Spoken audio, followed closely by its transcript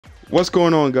What's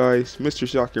going on, guys? Mr.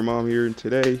 Shock Your Mom here, and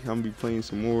today I'm gonna be playing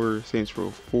some more Saints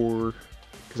Row 4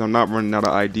 because I'm not running out of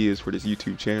ideas for this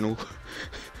YouTube channel.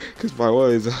 Because if I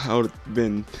was, I would have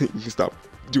been you can stop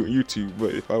doing YouTube.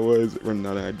 But if I was running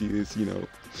out of ideas, you know,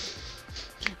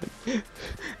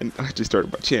 and I just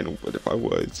started my channel. But if I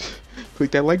was,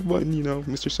 click that like button, you know,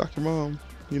 Mr. Shock Your Mom,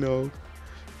 you know,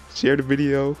 share the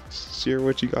video, share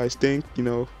what you guys think, you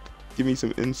know. Give me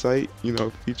some insight, you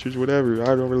know, features, whatever. I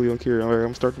don't care. Alright, I'm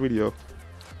gonna start the video.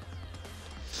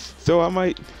 So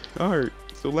alright.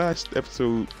 So last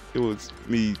episode, it was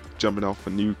me jumping off a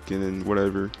nuke and then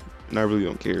whatever, and I really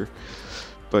don't care.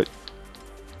 But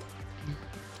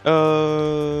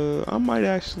I might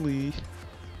actually,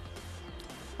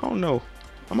 I don't know.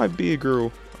 I might be a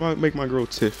girl. I might make my girl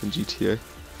Tiff in GTA.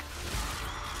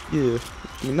 Yeah,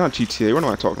 I mean, not GTA. What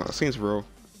am I talking about? Saints Row.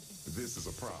 This is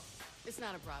a problem. It's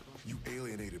not a problem. You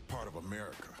alienated part of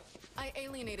America. I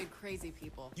alienated crazy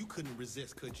people. You couldn't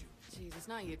resist, could you? Jeez, it's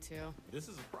not you two. This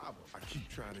is a problem. I keep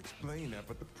trying to explain that,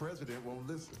 but the president won't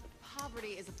listen. Poverty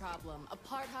is a problem.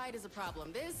 Apartheid is a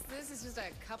problem. This is just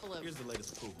a couple of... Here's the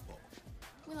latest approval poll.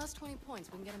 We lost 20 points.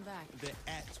 We can get them back. They're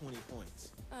at 20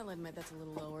 points. I'll admit that's a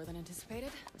little lower than anticipated.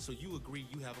 So you agree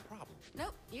you have a problem?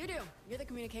 Nope, you do. You're the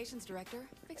communications director.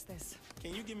 Fix this.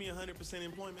 Can you give me 100%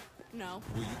 employment? No.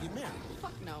 Will you get married?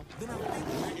 Fuck no. Then I think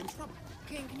we're in trouble.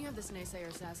 King, can you have this naysayer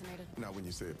assassinated? Not when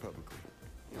you say it publicly.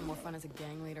 You're more fun as a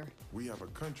gang leader. We have a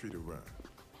country to run.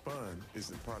 Fun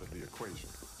isn't part of the equation.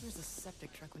 Here's a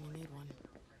septic truck when you need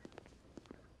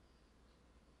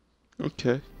one.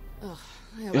 Okay. Ugh,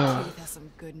 I hope Keith has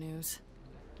some good news.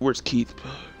 Where's Keith?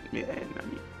 Man, I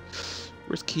mean,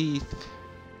 where's Keith?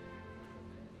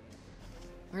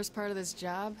 Worst part of this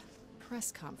job?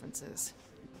 Press conferences.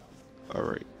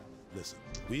 Alright. Listen,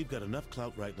 we've got enough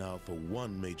clout right now for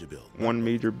one major bill. One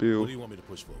major bill. What do you want me to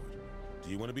push forward? Do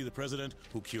you want to be the president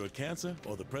who cured cancer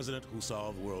or the president who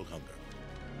solved world hunger?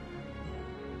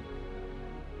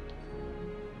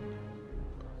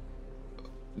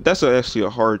 That's actually a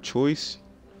hard choice.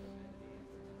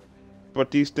 But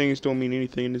these things don't mean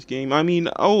anything in this game. I mean,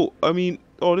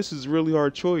 this is a really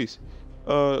hard choice.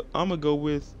 I'm gonna go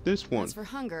with this one. As for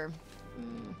hunger,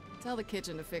 tell the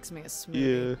kitchen to fix me a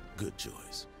smoothie. Yeah. Good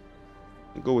choice.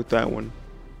 I'll go with that one.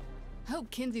 Hope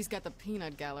Kinsey's got the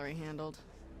peanut gallery handled.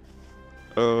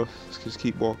 Let's just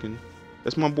keep walking.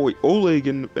 That's my boy Oleg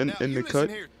in the cut.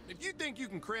 Here. If you think you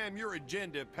can cram your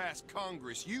agenda past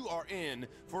Congress, you are in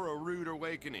for a rude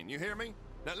awakening. You hear me?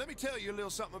 Now let me tell you a little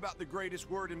something about the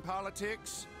greatest word in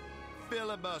politics: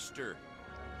 filibuster.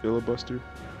 Filibuster?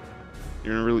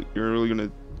 You're really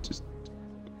gonna just...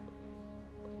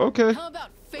 Okay. How about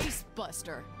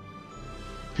facebuster?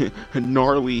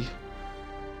 Gnarly.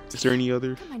 Is there any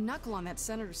other? Put my knuckle on that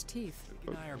senator's teeth.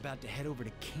 You and I are about to head over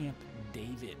to Camp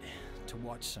David to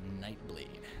watch some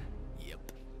Nightblade.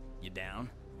 Yep. You down?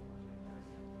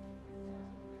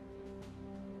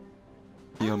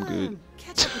 Yeah, I'm good.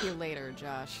 Catch up with you later,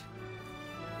 Josh.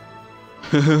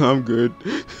 I'm good.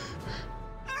 I'm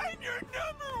your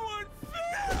 #1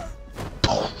 fan.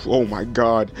 Oh my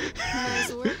god.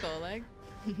 Nice work, Oleg.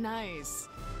 Nice.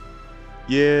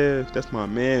 Yeah, that's my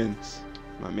man's.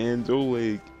 My man's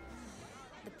Oleg.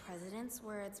 The president's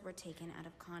words were taken out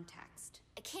of context.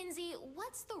 Kinsey,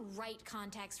 what's the right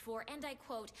context for, and I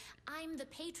quote, "I'm the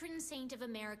patron saint of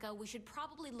America. We should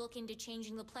probably look into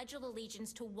changing the Pledge of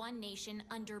Allegiance to one nation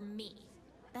under me."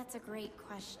 That's a great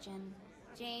question.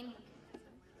 Jane?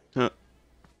 Huh.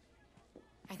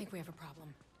 I think we have a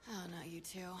problem. Oh, not you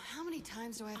two. How many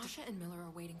times do I have to... Asha and Miller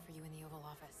are waiting for you in the Oval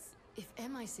Office. If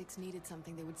MI6 needed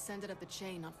something, they would send it up the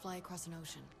chain, not fly across an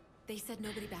ocean. They said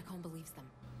nobody back home believes them.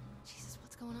 Jesus,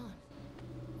 what's going on?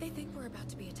 They think we're about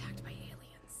to be attacked by aliens.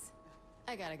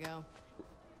 I gotta go.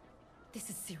 This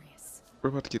is serious.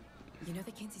 We're about to get... You know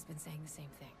that Kinsey's been saying the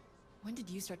same thing. When did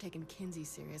you start taking Kinsey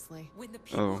seriously? When the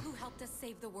people who helped us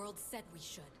save the world said we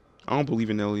should. I don't believe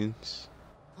in aliens.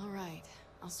 All right.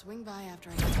 I'll swing by after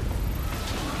I...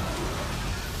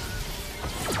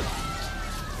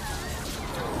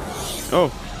 Oh.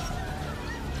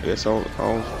 I guess I'll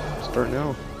start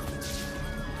now.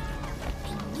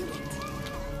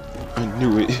 I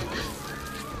knew it.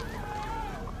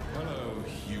 Hello,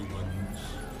 humans.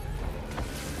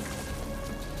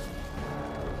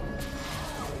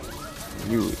 I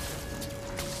knew it.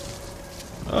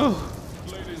 Oh.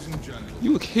 Ladies and gentlemen,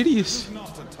 You look hideous. this is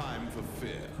not a time for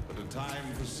fear, but a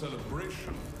time for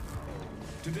celebration.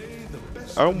 Today, the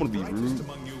best I don't wanna and be brightest rude,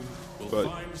 among you will but-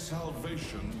 find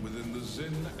salvation within the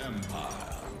Zin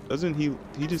Empire. Doesn't he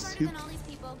just Smarter than all these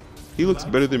people. he looks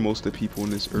better than most of the people on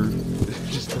this earth.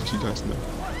 Just let you guys know.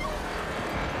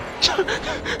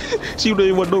 She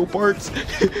didn't want no parts.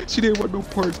 She didn't want no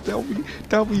parts.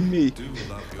 That'll be me.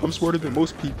 I'm smarter than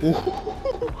most people.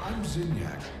 I'm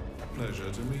Zinyak.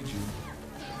 Pleasure to meet you.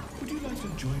 Would you like to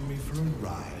join me for a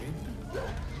ride?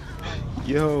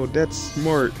 Yo, that's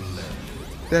smart.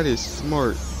 That is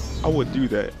smart. I would do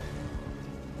that.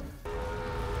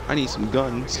 I need some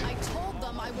guns. I told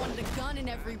them I wanted a gun in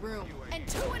every room and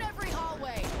 2 in every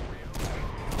hallway.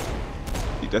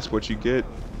 That's what you get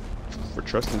for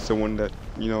trusting someone that,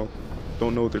 you know,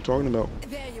 don't know what they're talking about.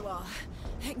 There you are.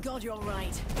 Thank God you're all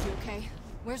right. You okay?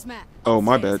 Where's Matt? Oh,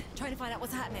 my bad. Trying to find out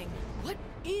what's happening. What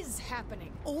is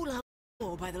happening? All out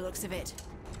by the looks of it.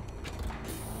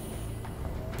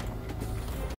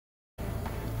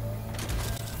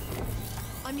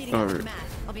 I'm meeting up with Matt.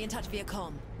 I'll be in touch via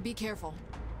comm. Be careful.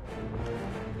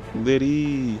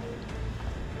 Liddy.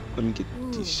 Let me get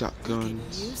these Look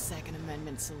shotguns. at you, Second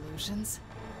Amendment solutions.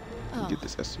 Let me get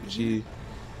this SMG.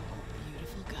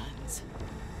 Beautiful guns.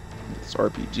 This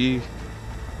RPG.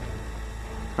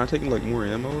 Can I take like more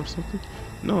ammo or something?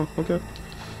 No, okay.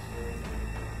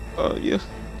 Yeah.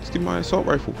 Let's get my assault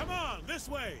rifle. Come on, this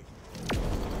way.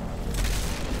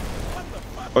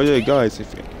 Oh yeah, guys.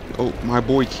 Oh, my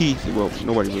boy Keith. Well,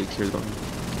 nobody really cares about him.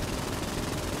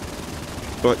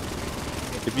 But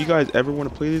if you guys ever want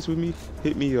to play this with me,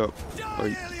 hit me up.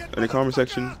 Like in the comment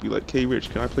section, be like, "Hey, Rich,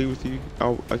 can I play with you?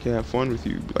 I can have fun with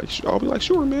you." Be like, I'll be like,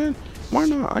 "Sure, man. Why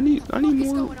not? I need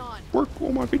more work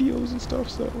on my videos and stuff.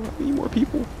 So I need more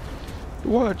people to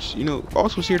watch. You know,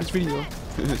 also share this video.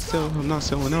 I'm not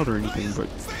selling out or anything, but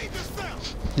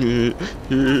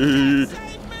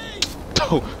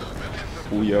oh,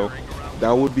 yo,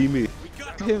 that would be me.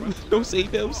 Him, don't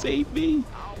save him, save me.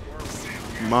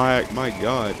 My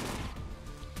God,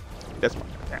 that's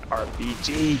my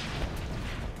RPG.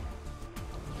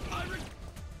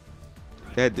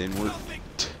 That didn't work.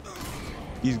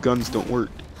 These guns don't work.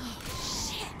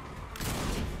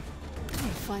 Let me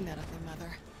find that ugly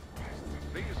mother.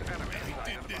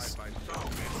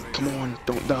 Come on,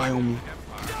 don't die on me.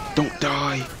 Don't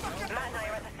die.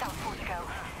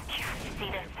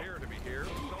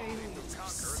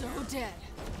 So dead.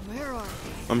 Where are we?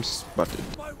 I'm about to.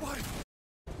 My wife.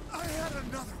 I had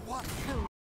another wife.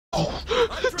 Oh,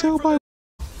 tell my.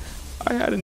 I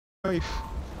had a knife.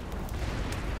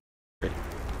 How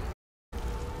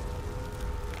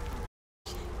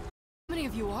many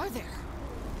of you are there?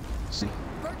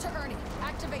 Bert to Ernie.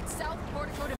 Activate South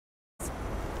Portico to...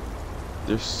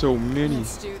 There's so many.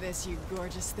 Let's do this, you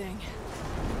gorgeous thing.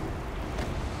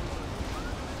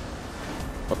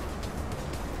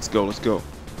 Let's go. Let's go.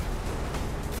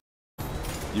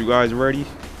 You guys ready?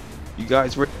 You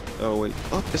guys ready? Oh wait.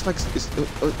 Oh, it's like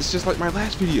it's just like my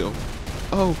last video.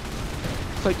 Oh,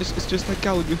 it's like it's just like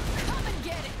Gallagher. Come and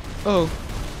get it. Oh.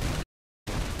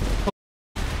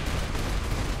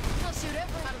 I'll shoot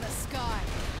everyone out of the sky.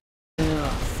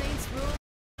 Yeah. Saints rule.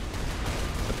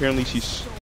 Apparently she's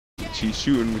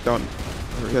shooting without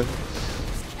her head.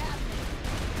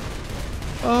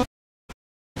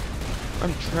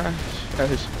 I'm trash.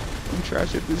 I'm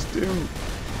trash at this dude.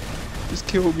 Just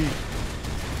kill me.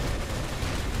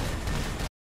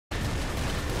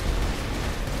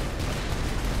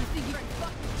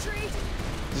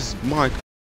 This is my.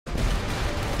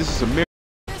 This is America.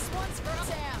 This one's for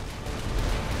Sam.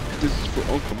 This is for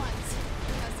Uncle.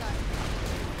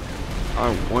 I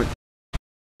want.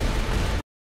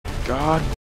 God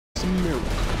bless America.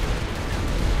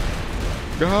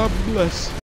 God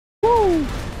bless. Woo!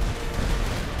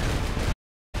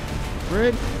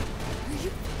 Red.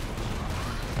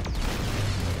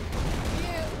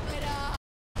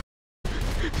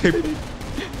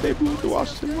 They blew the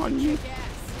Washington Monument.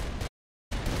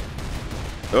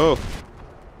 Oh.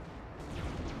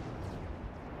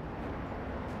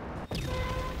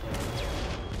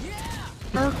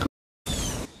 America.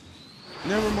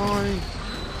 Never mind.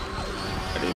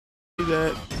 I didn't see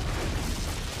that.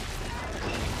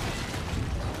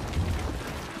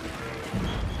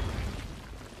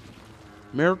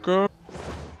 America.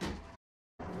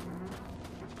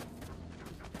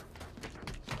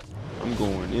 I'm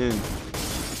going in.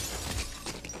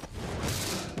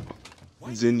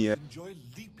 Zinyak. Enjoy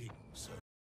leaping, sir.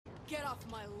 Get off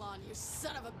my lawn, you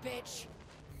son of a bitch.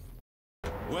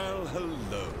 Well,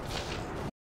 hello.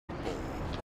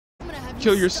 I'm gonna have you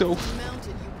Kill stuck yourself. in the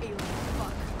mountain, you alien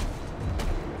fuck.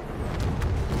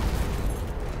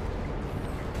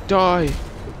 Die.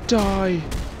 Die.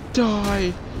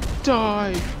 Die.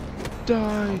 Die.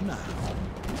 Die. Now,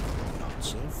 not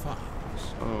so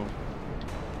fast. Oh.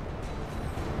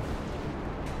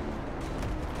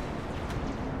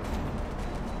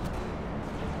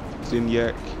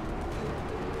 Zinyak.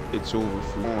 it's over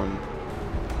for one.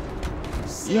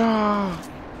 Yeah.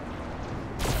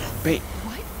 Bait.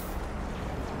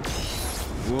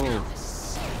 Whoa.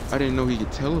 I didn't know he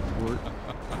could teleport.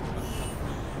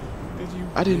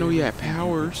 I didn't know he had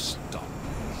powers.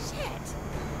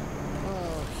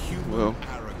 Well,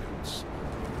 Arrogance.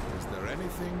 Is there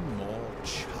anything more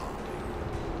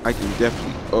charming? I can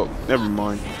definitely. Oh, never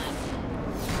mind.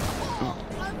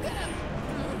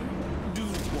 Do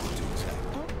what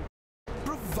exactly?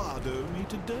 Bravado me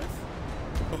to death?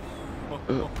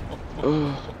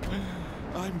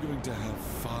 I'm going to have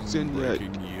fun Zinyak.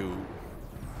 breaking you.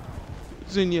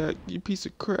 Zinyak, you piece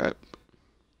of crap.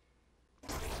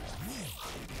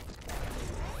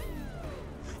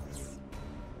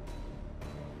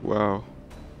 Wow.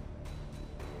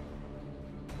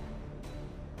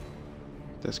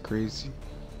 That's crazy.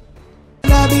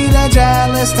 I'll be the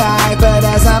jealous type, but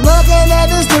as I'm looking at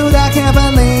this dude, I can't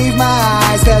believe my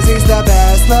eyes, 'cause he's the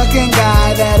best looking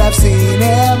guy that I've seen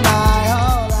in my